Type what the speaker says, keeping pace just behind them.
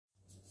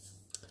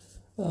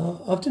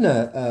I've done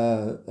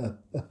a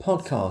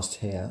podcast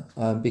here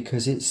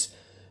because it's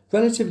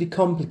relatively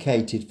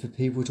complicated for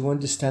people to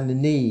understand the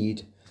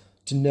need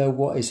to know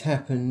what has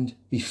happened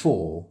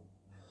before,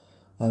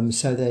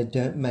 so they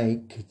don't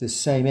make the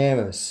same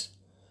errors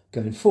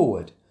going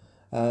forward.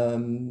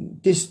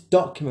 This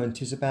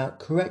document is about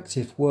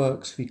corrective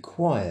works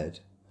required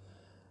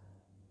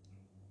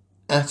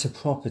at a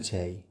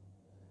property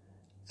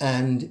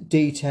and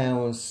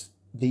details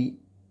the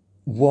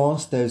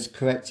whilst those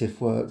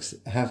corrective works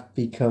have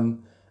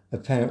become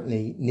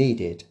apparently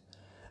needed.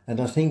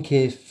 And I think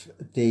if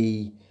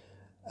the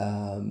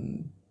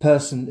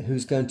person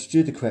who's going to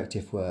do the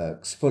corrective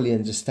works fully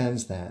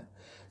understands that,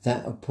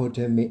 that will put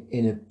them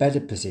in a better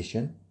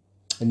position,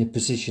 in the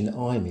position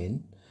I'm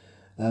in,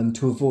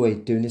 to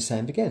avoid doing the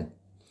same again.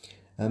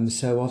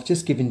 So I've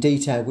just given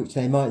detail which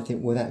they might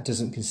think, well, that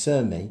doesn't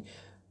concern me.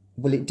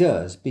 Well, it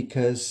does,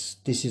 because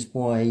this is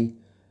why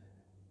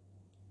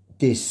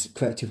this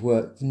corrective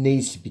work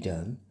needs to be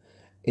done.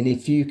 And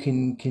if you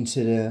can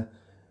consider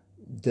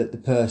that the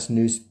person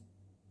who's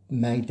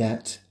made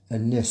that a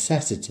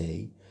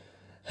necessity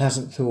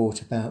hasn't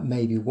thought about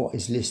maybe what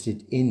is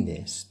listed in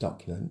this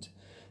document,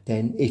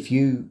 then if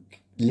you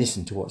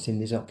listen to what's in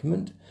the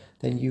document,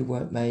 then you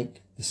won't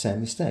make the same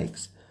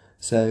mistakes.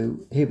 So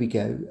here we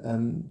go.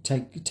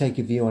 Take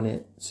a view on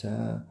it,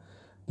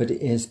 but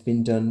it has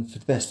been done for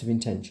the best of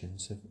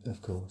intentions,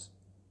 of course.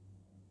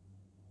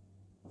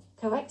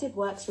 Corrective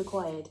works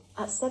required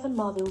at 7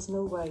 Marville's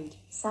Mill Road,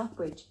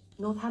 Southbridge,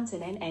 Northampton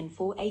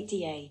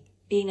NN48DA,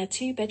 being a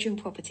 2-bedroom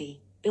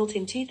property, built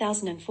in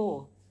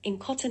 2004, in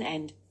Cotton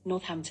End,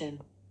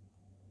 Northampton.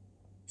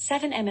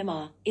 7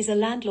 MMR is a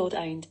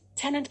landlord-owned,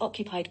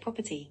 tenant-occupied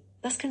property,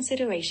 thus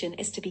consideration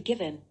is to be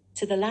given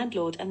to the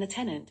landlord and the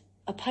tenant,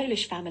 a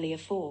Polish family of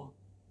 4.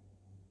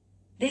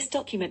 This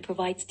document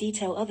provides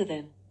detail other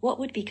than what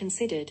would be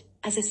considered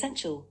as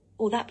essential,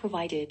 or that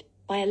provided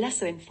by a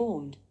lesser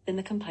informed than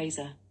the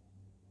composer.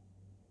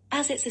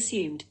 As it's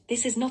assumed,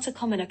 this is not a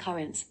common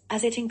occurrence,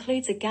 as it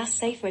includes a gas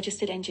safe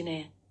registered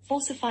engineer,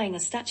 falsifying a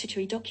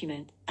statutory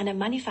document, and a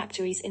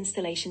manufacturer's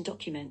installation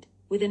document,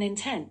 with an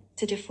intent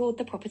to defraud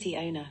the property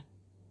owner.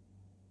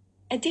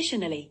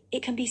 Additionally,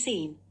 it can be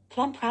seen,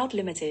 Plumb Proud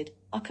Ltd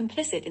are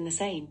complicit in the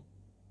same.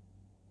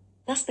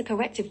 Thus the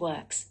corrective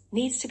works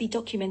needs to be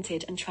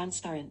documented and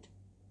transparent.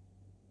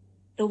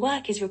 The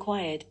work is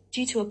required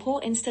due to a poor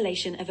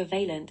installation of a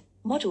Vaillant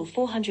Model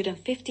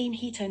 415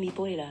 heat-only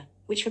boiler,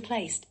 which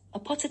replaced a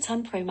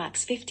Potterton Pro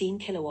Max 15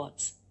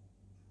 kilowatts.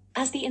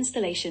 As the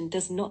installation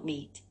does not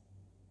meet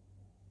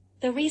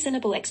the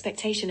reasonable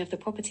expectation of the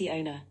property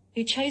owner,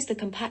 who chose the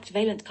compact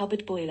Vaillant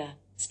cupboard boiler,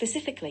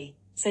 specifically,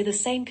 so the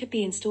same could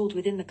be installed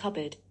within the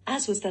cupboard,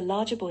 as was the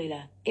larger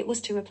boiler it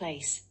was to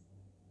replace.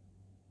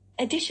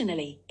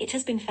 Additionally, it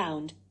has been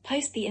found,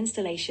 post the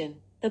installation,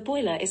 the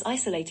boiler is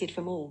isolated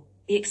from all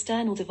the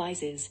external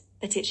devices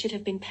that it should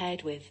have been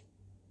paired with.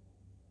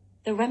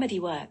 The remedy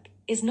work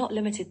is not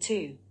limited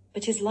to,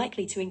 but is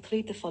likely to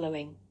include the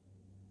following: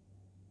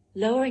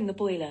 lowering the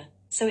boiler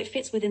so it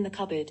fits within the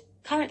cupboard.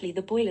 Currently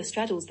the boiler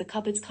straddles the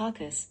cupboard's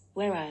carcass,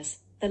 whereas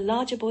the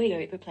larger boiler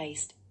it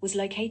replaced was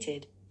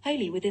located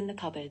wholly within the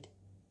cupboard.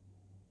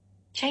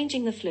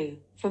 Changing the flue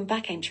from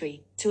back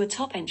entry to a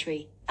top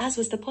entry, as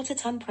was the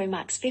Potterton Pro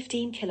Max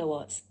 15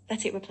 kilowatts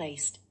that it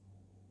replaced.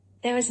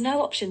 There is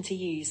no option to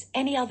use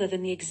any other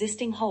than the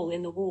existing hole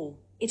in the wall.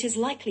 It is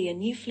likely a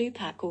new flue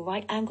pack or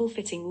right angle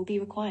fitting will be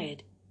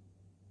required.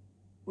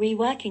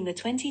 Reworking the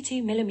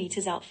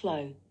 22mm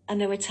outflow and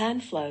the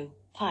return flow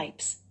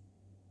pipes.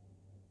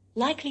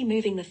 Likely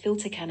moving the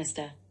filter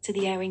canister to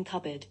the airing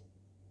cupboard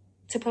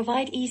to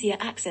provide easier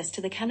access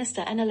to the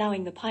canister and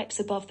allowing the pipes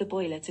above the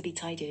boiler to be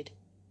tidied.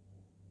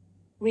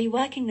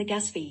 Reworking the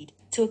gas feed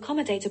to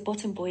accommodate a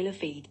bottom boiler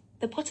feed.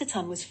 The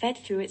Potterton was fed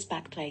through its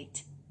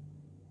backplate.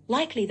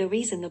 Likely the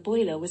reason the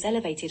boiler was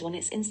elevated on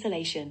its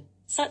installation,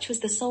 such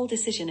was the sole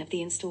decision of the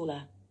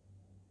installer.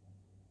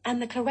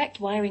 And the correct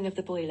wiring of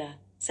the boiler,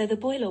 so the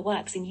boiler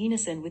works in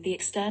unison with the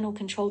external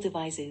control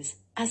devices,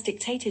 as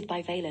dictated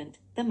by Vaillant,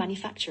 the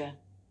manufacturer.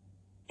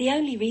 The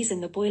only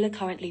reason the boiler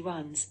currently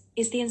runs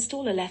is the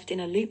installer left in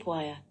a loop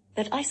wire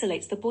that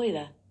isolates the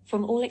boiler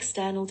from all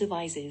external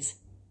devices.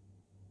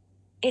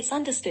 It's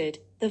understood,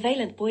 the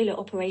Vaillant boiler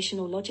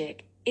operational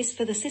logic is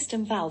for the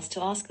system valves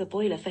to ask the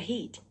boiler for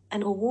heat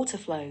and or water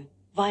flow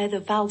via the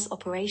valve's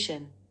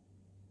operation.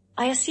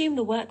 I assume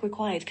the work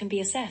required can be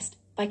assessed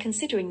by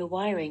considering the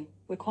wiring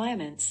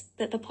requirements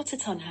that the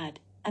Potterton had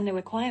and the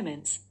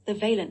requirements the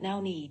Vaillant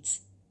now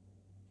needs.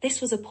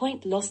 This was a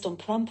point lost on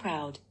Plumb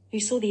Proud, who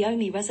saw the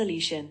only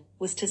resolution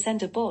was to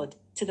send a bod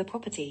to the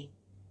property.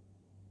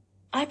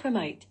 I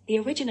promote the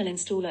original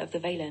installer of the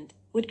Vaillant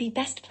would be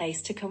best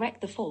placed to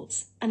correct the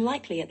faults and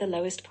likely at the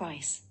lowest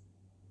price.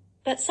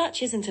 But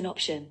such isn't an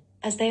option,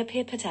 as they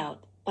appear put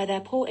out by their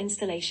poor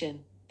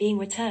installation, being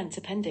returned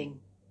to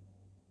pending.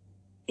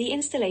 The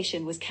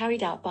installation was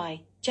carried out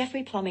by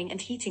Jeffery Plumbing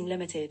and Heating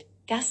Ltd,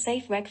 Gas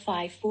Safe Reg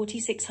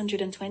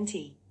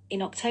 54620,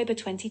 in October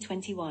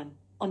 2021,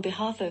 on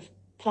behalf of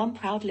Plumb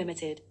Proud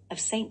Ltd of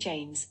St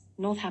James,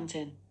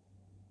 Northampton.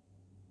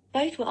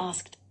 Both were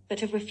asked, but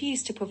have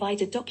refused to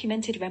provide a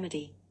documented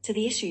remedy to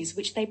the issues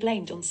which they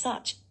blamed on,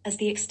 such as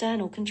the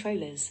external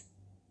controllers.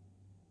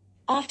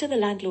 After the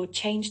landlord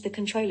changed the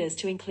controllers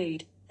to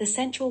include the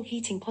central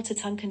heating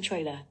pot-a-ton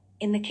controller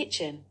in the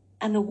kitchen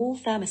and the wall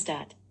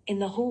thermostat in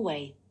the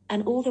hallway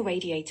and all the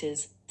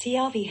radiators,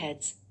 TRV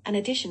heads, and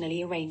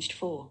additionally arranged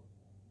for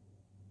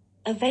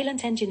a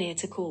Vaillant engineer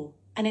to call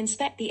and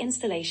inspect the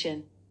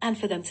installation, and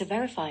for them to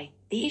verify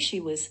the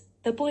issue was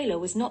the boiler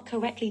was not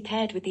correctly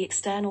paired with the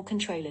external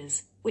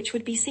controllers, which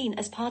would be seen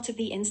as part of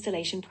the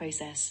installation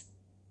process.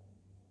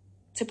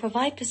 To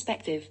provide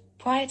perspective,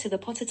 prior to the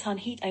pot-a-ton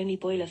heat-only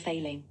boiler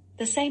failing,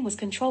 the same was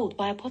controlled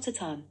by a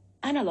pot-a-ton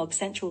analog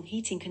central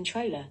heating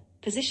controller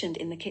positioned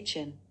in the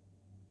kitchen.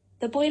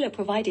 The boiler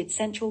provided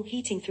central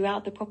heating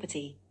throughout the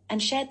property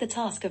and shared the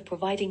task of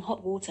providing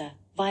hot water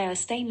via a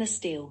stainless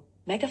steel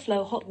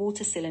megaflow hot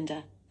water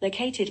cylinder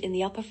located in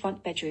the upper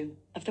front bedroom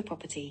of the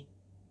property.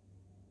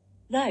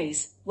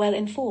 Those well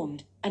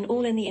informed and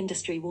all in the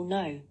industry will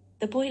know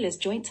the boiler's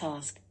joint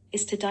task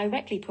is to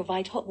directly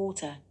provide hot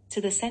water to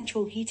the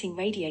central heating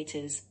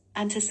radiators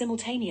and to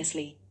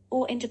simultaneously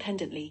or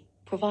independently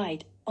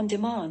provide, on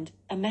demand,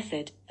 a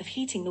method of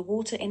heating the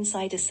water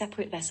inside a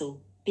separate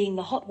vessel, being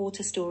the hot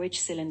water storage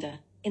cylinder,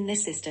 in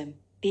this system,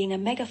 being a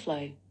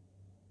megaflow.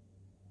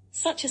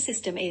 Such a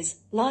system is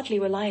largely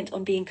reliant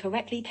on being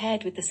correctly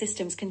paired with the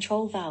system's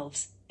control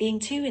valves, being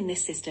two in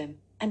this system,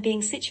 and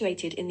being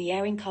situated in the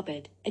airing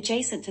cupboard,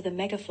 adjacent to the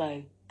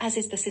megaflow, as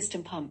is the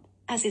system pump,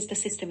 as is the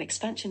system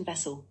expansion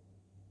vessel.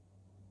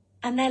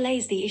 And there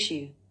lays the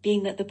issue,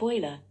 being that the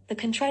boiler, the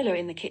controller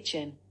in the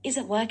kitchen,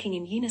 isn't working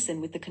in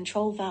unison with the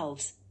control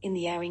valves in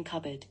the airing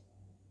cupboard.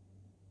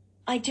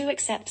 I do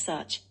accept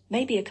such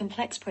may be a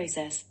complex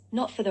process,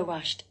 not for the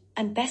rushed,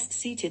 and best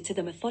suited to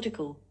the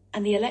methodical,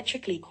 and the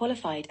electrically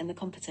qualified and the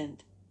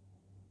competent.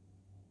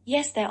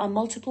 Yes, there are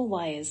multiple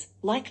wires,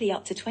 likely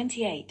up to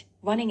 28,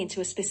 running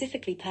into a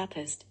specifically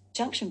purposed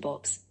junction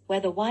box, where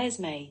the wires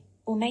may,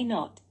 or may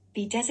not,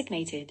 be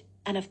designated,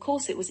 and of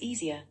course it was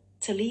easier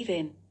to leave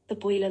in the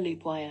boiler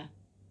loop wire.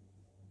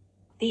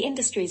 The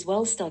industry's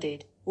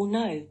well-studied will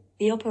know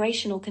the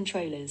operational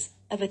controllers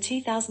of a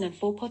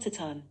 2004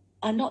 pot-a-ton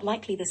are not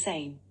likely the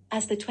same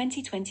as the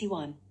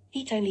 2021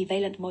 heat-only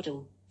Vaillant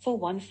model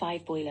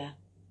 415 boiler.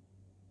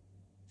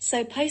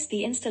 So post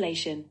the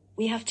installation,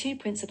 we have two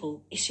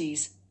principal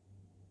issues.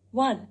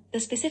 1. The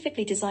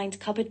specifically designed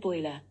cupboard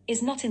boiler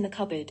is not in the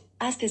cupboard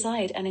as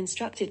desired and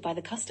instructed by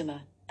the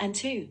customer, and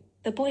 2.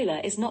 The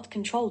boiler is not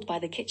controlled by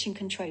the kitchen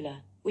controller,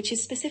 which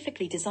is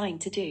specifically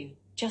designed to do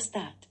just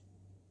that.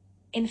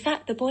 In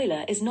fact, the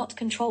boiler is not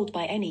controlled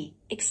by any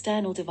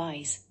external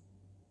device,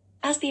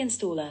 as the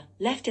installer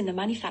left in the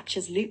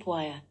manufacturer's loop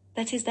wire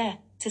that is there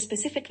to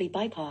specifically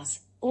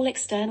bypass all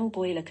external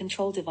boiler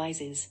control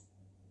devices.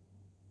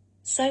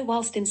 So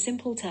whilst in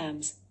simple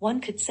terms,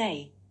 one could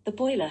say, the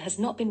boiler has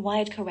not been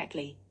wired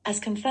correctly, as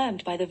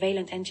confirmed by the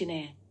Vaillant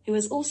engineer, who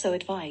has also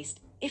advised,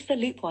 if the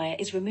loop wire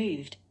is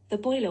removed, the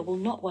boiler will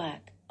not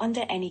work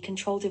under any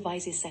control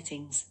devices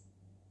settings.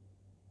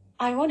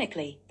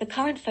 Ironically, the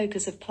current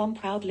focus of Plumb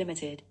Proud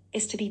Ltd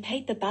is to be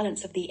paid the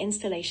balance of the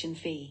installation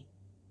fee.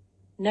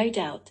 No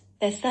doubt,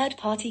 their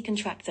third-party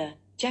contractor,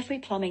 Jeffery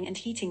Plumbing and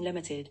Heating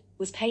Ltd,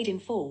 was paid in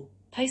full,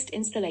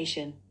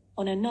 post-installation,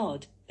 on a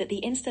nod that the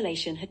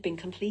installation had been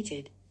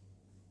completed.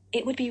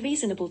 It would be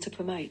reasonable to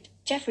promote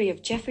Jeffery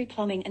of Jeffery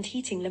Plumbing and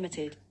Heating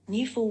Ltd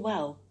knew full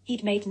well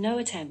he'd made no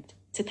attempt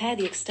to pair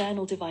the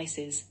external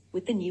devices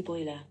with the new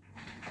boiler.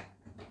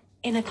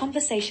 In a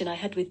conversation I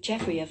had with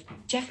Jeffery of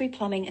Jeffery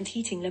Plumbing and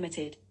Heating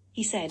Ltd,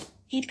 he said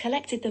he'd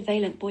collected the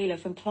Vaillant boiler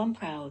from Plumb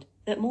Proud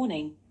that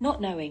morning,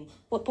 not knowing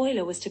what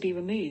boiler was to be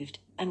removed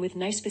and with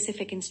no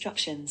specific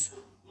instructions.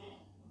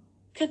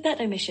 Could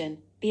that omission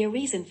be a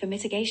reason for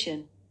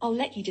mitigation? I'll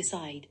let you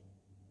decide.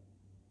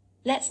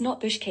 Let's not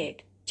bush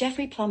kick.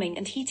 Jeffery Plumbing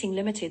and Heating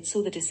Ltd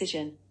saw the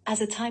decision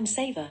as a time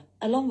saver,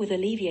 along with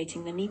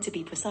alleviating the need to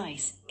be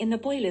precise in the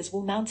boiler's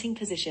wall mounting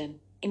position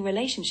in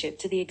relationship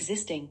to the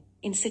existing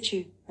in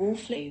situ wall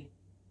flue.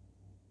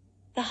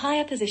 The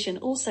higher position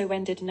also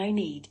rendered no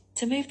need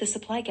to move the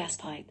supply gas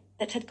pipe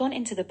that had gone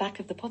into the back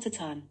of the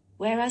pot-a-ton,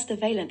 whereas the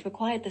Vaillant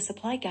required the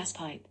supply gas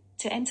pipe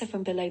to enter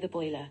from below the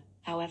boiler.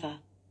 However,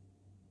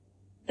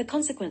 the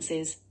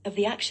consequences of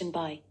the action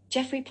by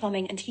Jeffery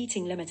Plumbing and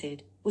Heating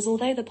Ltd was,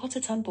 although the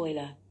pot-a-ton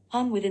boiler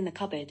hung within the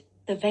cupboard,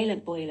 the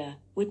Vaillant boiler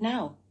would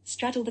now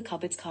straddle the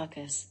cupboard's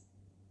carcass.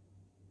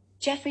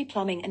 Jeffery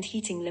Plumbing and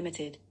Heating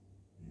Ltd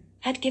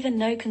had given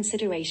no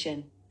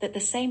consideration that the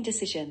same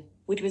decision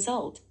would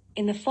result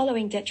in the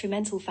following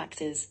detrimental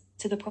factors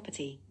to the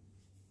property.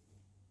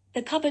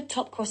 The cupboard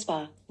top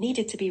crossbar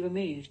needed to be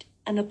removed,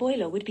 and the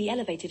boiler would be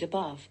elevated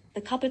above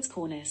the cupboard's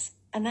cornice,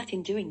 and that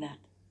in doing that,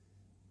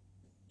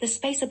 the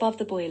space above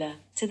the boiler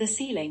to the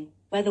ceiling,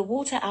 where the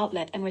water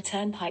outlet and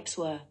return pipes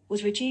were,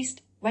 was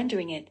reduced,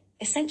 rendering it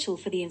essential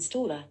for the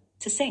installer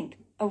to sink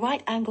a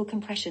right-angle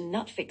compression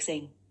nut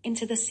fixing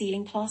into the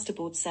ceiling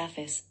plasterboard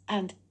surface,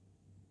 and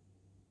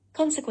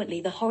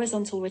consequently the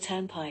horizontal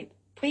return pipe,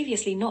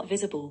 previously not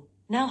visible,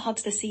 now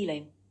hugs the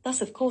ceiling,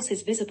 thus of course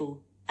is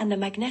visible, and the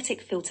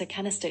magnetic filter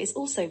canister is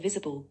also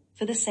visible,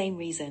 for the same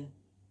reason.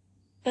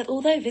 But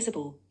although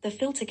visible, the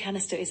filter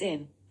canister is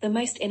in the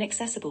most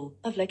inaccessible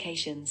of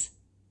locations.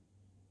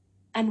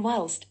 And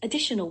whilst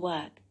additional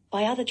work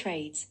by other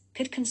trades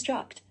could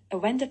construct a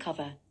render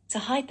cover to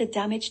hide the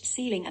damaged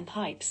ceiling and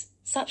pipes,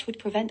 such would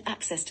prevent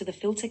access to the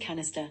filter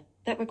canister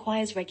that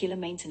requires regular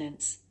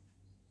maintenance.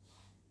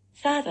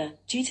 Further,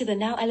 due to the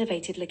now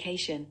elevated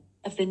location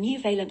of the new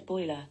Vaillant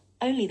boiler,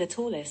 only the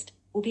tallest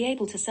will be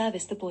able to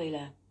service the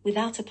boiler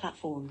without a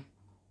platform.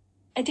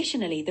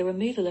 Additionally, the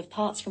removal of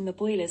parts from the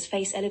boiler's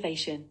face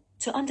elevation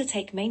to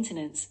undertake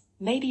maintenance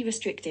may be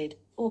restricted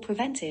or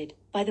prevented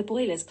by the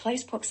boiler's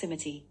close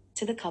proximity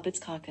to the cupboard's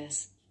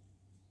carcass.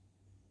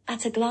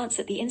 At a glance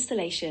at the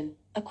installation,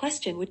 a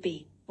question would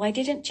be, why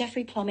didn't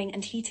Jeffery Plumbing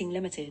and Heating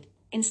Ltd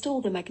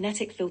install the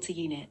magnetic filter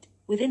unit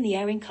within the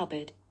airing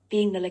cupboard,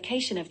 being the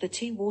location of the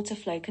two water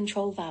flow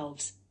control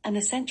valves and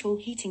the central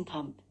heating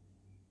pump?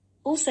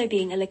 Also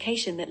being a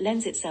location that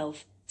lends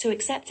itself to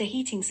accept a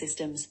heating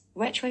system's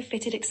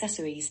retrofitted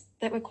accessories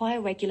that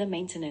require regular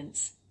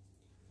maintenance.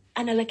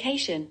 And a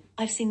location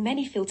I've seen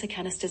many filter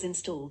canisters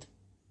installed.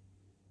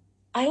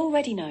 I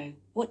already know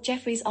what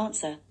Jeffrey's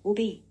answer will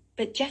be,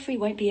 but Jeffery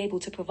won't be able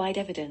to provide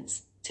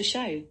evidence to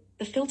show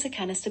the filter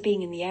canister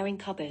being in the airing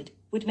cupboard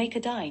would make a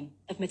dime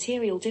of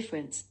material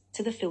difference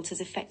to the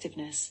filter's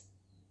effectiveness.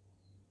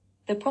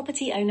 The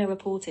property owner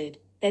reported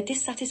their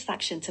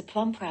dissatisfaction to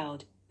Plumb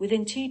Proud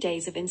within 2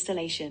 days of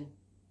installation.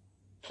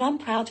 Plumb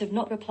Proud have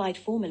not replied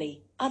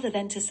formally, other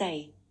than to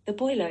say, the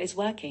boiler is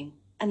working,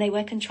 and they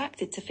were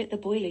contracted to fit the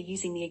boiler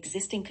using the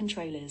existing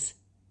controllers.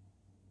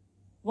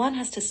 One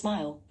has to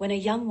smile when a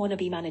young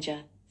wannabe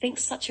manager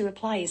thinks such a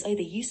reply is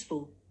either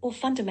useful or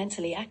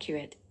fundamentally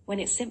accurate, when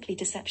it's simply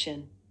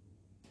deception.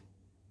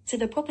 To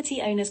the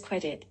property owner's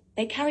credit,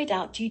 they carried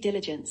out due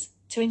diligence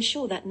to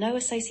ensure that no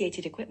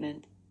associated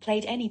equipment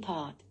played any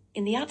part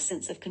in the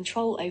absence of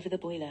control over the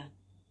boiler.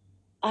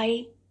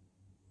 i.e.,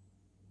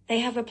 they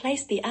have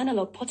replaced the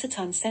analog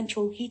Potaton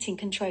central heating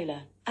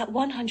controller at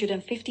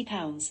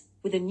 £150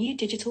 with a new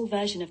digital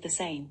version of the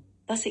same,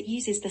 thus it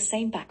uses the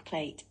same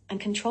backplate and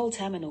control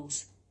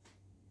terminals.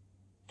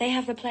 They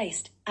have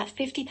replaced, at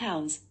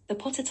 £50, the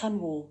Potaton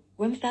wall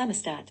room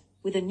thermostat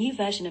with a new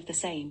version of the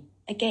same,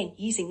 again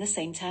using the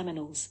same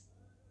terminals.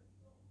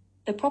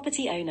 The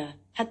property owner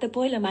had the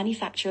boiler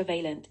manufacturer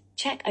Vaillant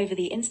check over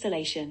the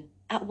installation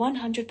at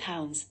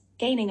 £100,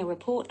 gaining a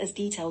report as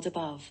detailed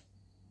above.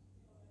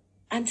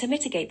 And to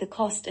mitigate the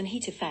cost and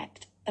heat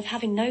effect of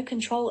having no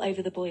control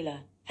over the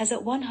boiler, has at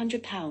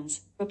 £100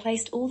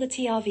 replaced all the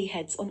TRV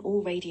heads on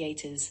all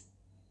radiators.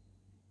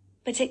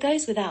 But it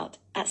goes without,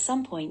 at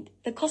some point,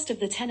 the cost of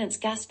the tenant's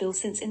gas bill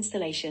since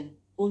installation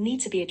will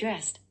need to be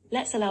addressed.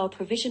 Let's allow a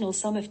provisional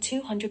sum of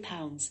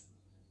 £200.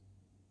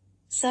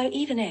 So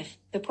even if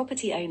the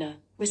property owner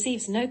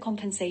receives no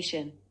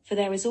compensation for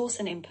their resource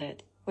and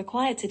input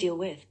required to deal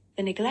with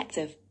the neglect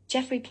of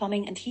Jeffery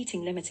Plumbing and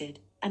Heating Ltd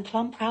and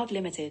Plumb Proud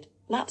Ltd,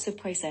 lapse of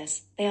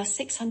process, they are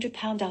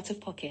 £600 out of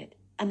pocket,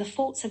 and the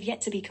faults have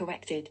yet to be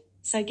corrected.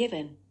 So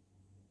given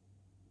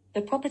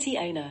the property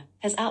owner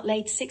has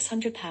outlaid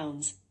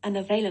 £600 and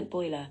the Vaillant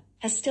boiler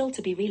has still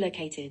to be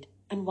relocated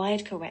and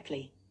wired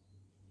correctly.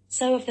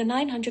 So of the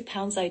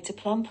 £900 owed to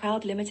Plumb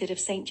Proud Ltd of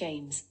St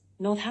James,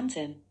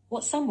 Northampton,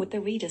 what sum would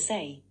the reader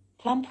say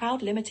Plumb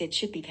Proud Ltd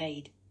should be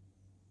paid?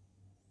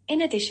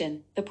 In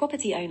addition, the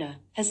property owner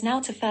has now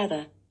to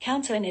further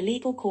counter an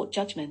illegal court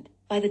judgment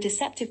by the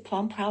deceptive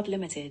Plumb Proud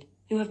Ltd,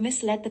 who have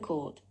misled the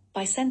court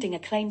by sending a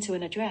claim to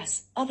an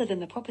address other than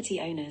the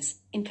property owners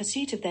in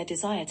pursuit of their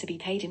desire to be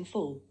paid in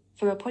full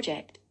for a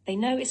project they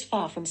know is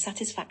far from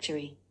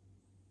satisfactory.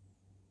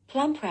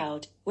 Plumb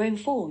Proud were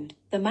informed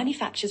the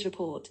manufacturer's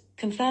report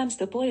confirms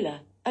the boiler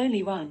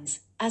only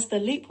runs as the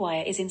loop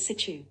wire is in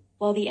situ,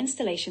 while the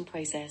installation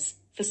process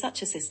for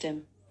such a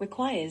system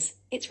requires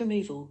its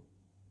removal.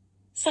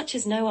 Such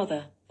as no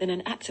other than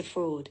an act of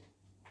fraud,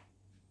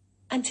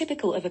 and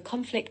typical of a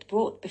conflict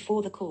brought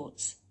before the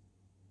courts.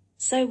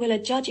 So will a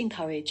judge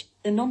encourage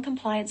the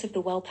non-compliance of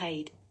the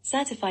well-paid,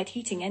 certified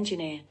heating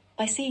engineer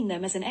by seeing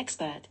them as an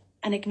expert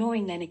and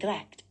ignoring their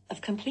neglect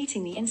of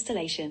completing the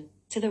installation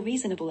to the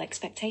reasonable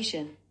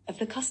expectation of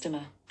the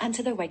customer and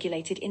to the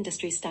regulated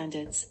industry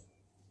standards?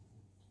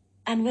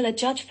 And will a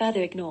judge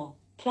further ignore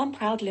Plumb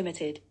Proud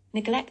Ltd,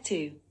 neglect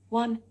to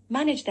 1.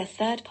 Manage their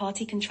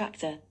third-party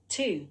contractor,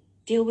 2.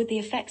 Deal with the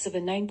effects of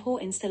a known poor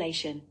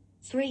installation,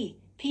 3.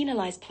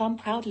 Penalize Plumb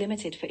Proud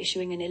Ltd for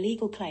issuing an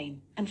illegal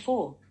claim, and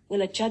 4.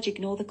 Will a judge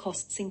ignore the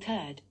costs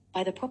incurred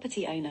by the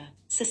property owner,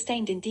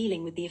 sustained in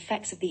dealing with the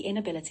effects of the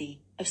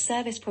inability of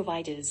service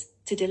providers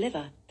to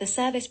deliver the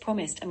service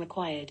promised and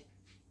required?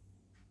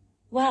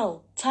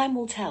 Well, time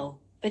will tell,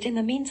 but in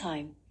the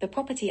meantime, the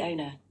property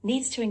owner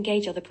needs to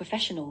engage other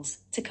professionals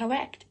to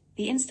correct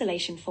the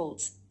installation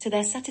faults to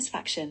their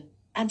satisfaction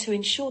and to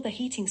ensure the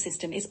heating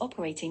system is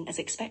operating as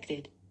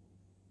expected.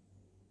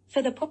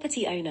 For the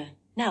property owner,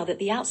 now that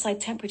the outside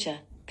temperature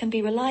can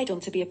be relied on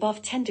to be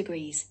above 10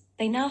 degrees,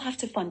 they now have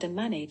to fund and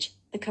manage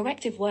the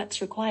corrective works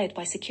required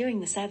by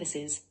securing the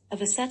services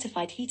of a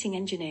certified heating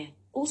engineer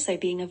also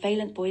being a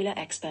Vaillant boiler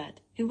expert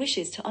who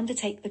wishes to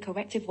undertake the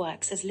corrective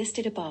works as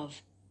listed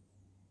above.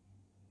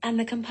 And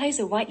the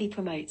composer rightly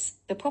promotes,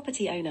 the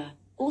property owner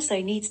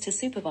also needs to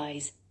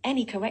supervise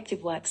any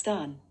corrective works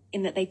done,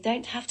 in that they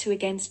don't have to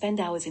again spend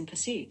hours in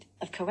pursuit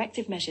of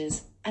corrective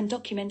measures and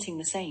documenting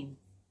the same.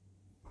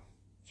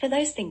 For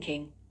those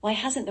thinking, why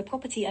hasn't the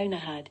property owner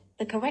had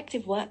the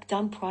corrective work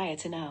done prior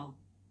to now?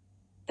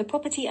 The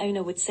property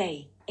owner would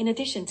say, in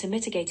addition to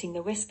mitigating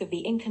the risk of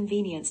the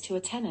inconvenience to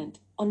a tenant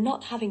on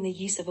not having the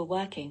use of a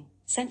working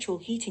central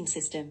heating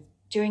system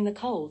during the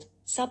cold,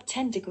 sub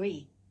 10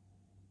 degree.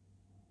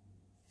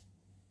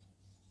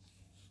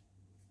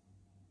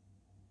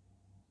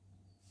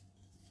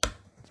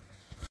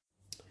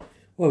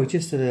 Well, we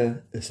just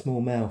had a small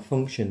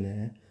malfunction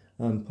there.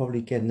 I'm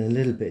probably getting a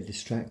little bit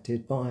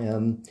distracted by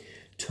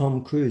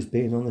Tom Cruise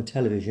being on the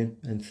television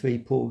and 3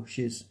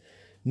 Porsches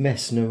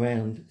messing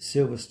around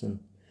Silverstone.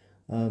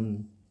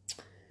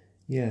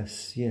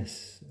 Yes.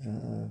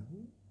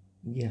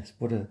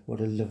 What a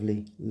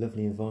lovely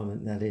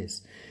environment that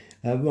is.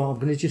 Well, I'm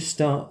going to just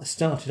start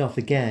it off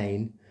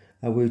again.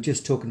 We were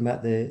just talking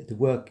about the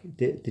work,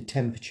 the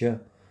temperature,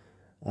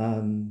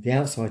 the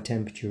outside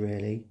temperature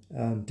really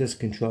does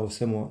control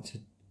somewhat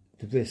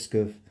the risk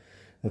of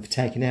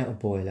taking out a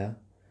boiler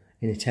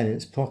in a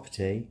tenant's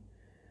property.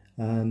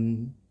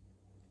 That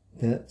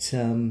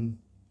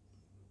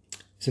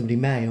somebody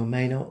may or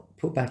may not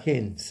put back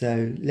in.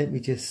 So let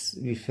me just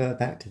refer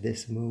back to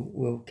this and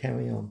we'll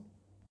carry on.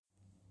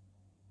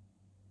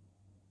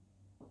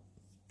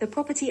 The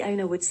property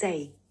owner would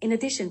say, in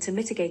addition to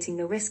mitigating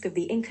the risk of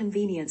the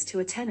inconvenience to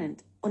a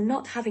tenant on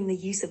not having the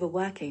use of a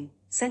working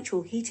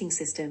central heating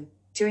system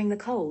during the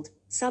cold,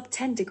 sub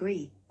 10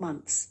 degree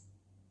months.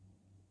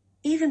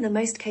 Even the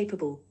most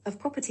capable of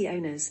property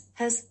owners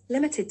has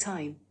limited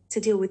time to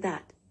deal with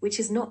that which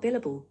is not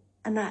billable,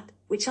 and that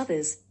which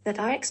others that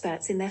are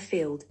experts in their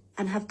field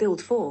and have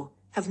billed for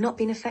have not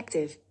been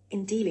effective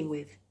in dealing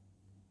with,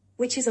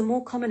 which is a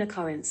more common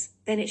occurrence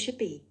than it should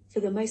be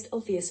for the most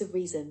obvious of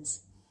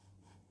reasons.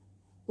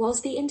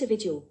 Whilst the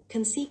individual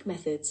can seek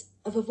methods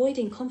of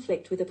avoiding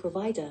conflict with a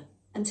provider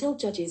until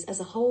judges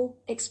as a whole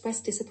express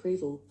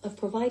disapproval of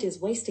providers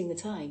wasting the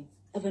time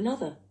of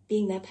another,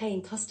 being their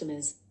paying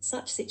customers,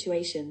 such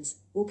situations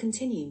will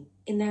continue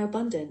in their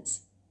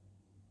abundance.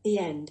 The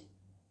end.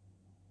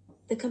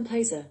 The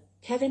composer,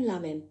 Kevin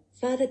Lamin,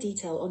 further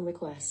detail on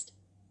request.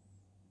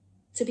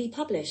 To be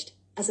published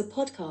as a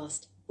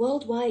podcast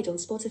worldwide on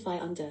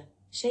Spotify under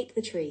Shake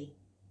the Tree.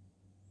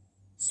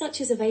 Such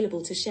is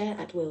available to share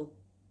at will.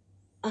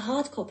 A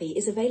hard copy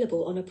is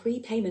available on a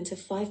prepayment of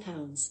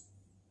 £5.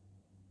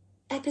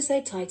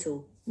 Episode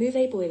title, Move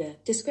a Boiler.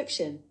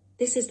 Description,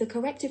 this is the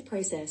corrective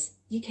process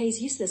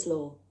UK's useless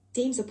law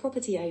deems a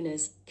property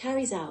owners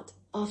carries out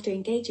after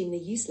engaging the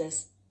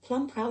useless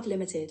Plumb Proud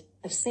Ltd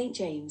of St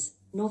James,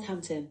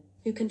 Northampton,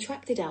 who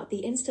contracted out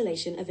the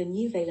installation of a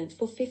new Vaillant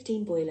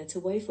 415 boiler to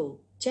woeful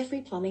Jeffery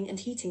Plumbing and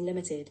Heating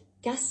Ltd,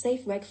 Gas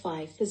Safe Reg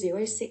 5 for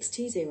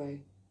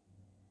 0620.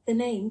 The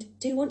named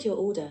do want your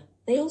order,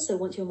 they also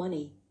want your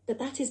money, but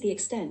that is the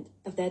extent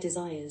of their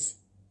desires.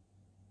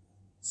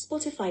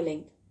 Spotify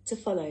link to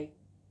follow.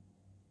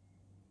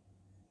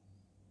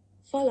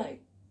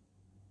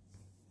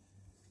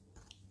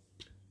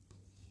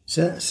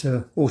 So that's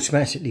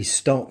automatically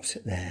stopped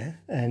there.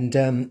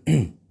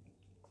 And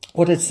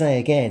what I'd say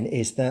again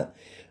is that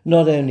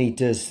not only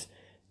does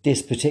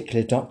this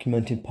particular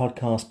document in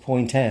podcast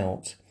point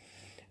out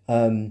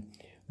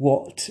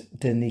what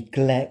the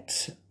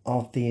neglect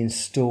of the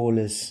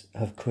installers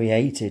have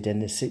created in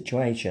this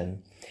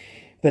situation,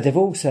 but it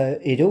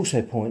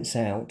also points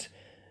out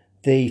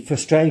the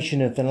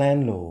frustration of the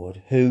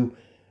landlord, who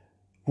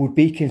would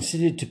be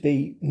considered to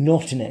be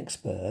not an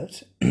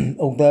expert,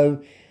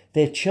 although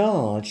they're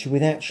charged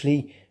with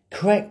actually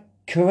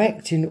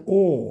correcting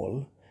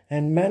all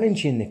and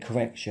managing the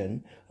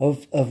correction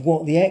of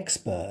what the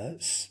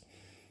experts,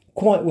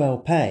 quite well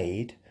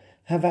paid,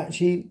 have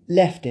actually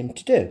left him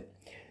to do.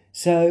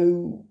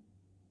 So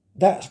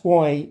that's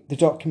why the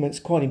document's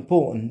quite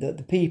important, that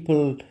the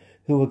people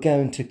who are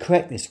going to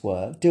correct this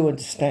work do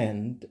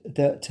understand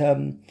that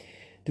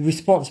the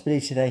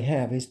responsibility they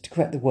have is to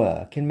correct the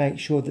work and make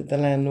sure that the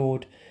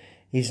landlord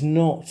is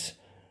not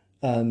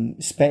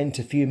spent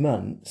a few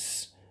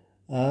months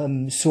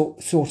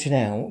sorting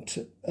out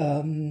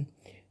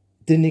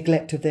the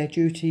neglect of their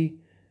duty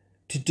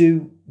to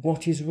do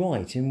what is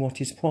right and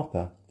what is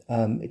proper,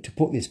 to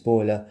put this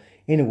boiler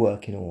in a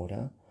working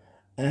order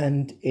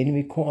and in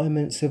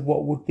requirements of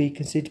what would be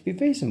considered to be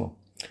reasonable.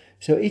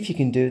 So if you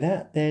can do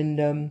that,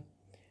 then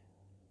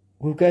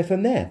we'll go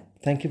from there.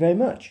 Thank you very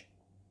much.